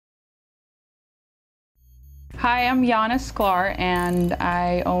Hi, I'm Yana Sklar and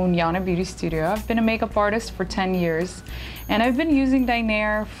I own Yana Beauty Studio. I've been a makeup artist for 10 years and I've been using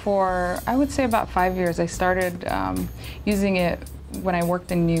Dinair for, I would say, about 5 years. I started using it when I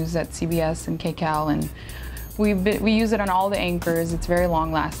worked in news at CBS and KCAL, and we use it on all the anchors. It's very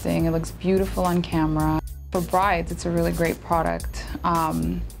long lasting. It looks beautiful on camera. For brides, it's a really great product.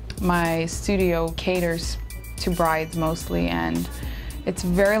 My studio caters to brides mostly, and it's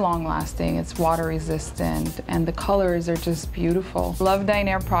very long lasting, it's water resistant, and the colors are just beautiful. Love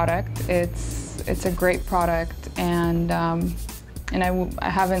Dinair product. It's a great product, and I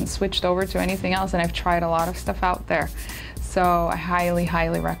haven't switched over to anything else, and I've tried a lot of stuff out there. So I highly,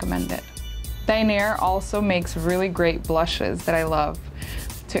 highly recommend it. Dinair also makes really great blushes that I love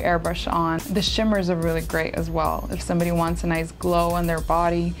to airbrush on. The shimmers are really great as well. If somebody wants a nice glow on their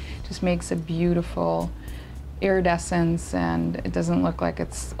body, just makes a beautiful iridescence and it doesn't look like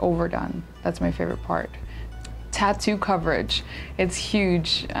it's overdone. That's my favorite part. Tattoo coverage, it's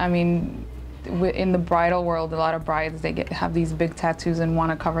huge. I mean, in the bridal world, a lot of brides, they have these big tattoos and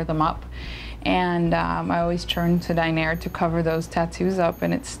want to cover them up. And I always turn to Dinair to cover those tattoos up,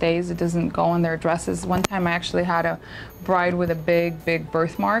 and it stays, it doesn't go on their dresses. One time I actually had a bride with a big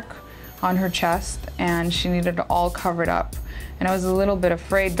birthmark on her chest, and she needed it all covered up. And I was a little bit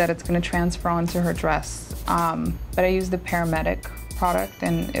afraid that it's going to transfer onto her dress. But I used the Paramedic product,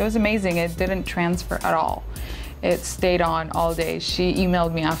 and it was amazing. It didn't transfer at all. It stayed on all day. She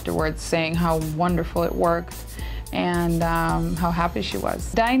emailed me afterwards saying how wonderful it worked and how happy she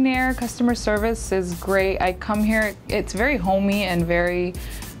was. Dinair customer service is great. I come here, it's very homey and very,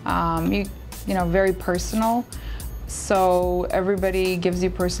 very personal. So everybody gives you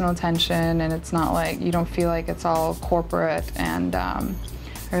personal attention, and it's not like, you don't feel like it's all corporate. And I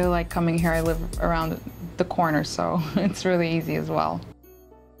really like coming here. I live around the corner, so it's really easy as well.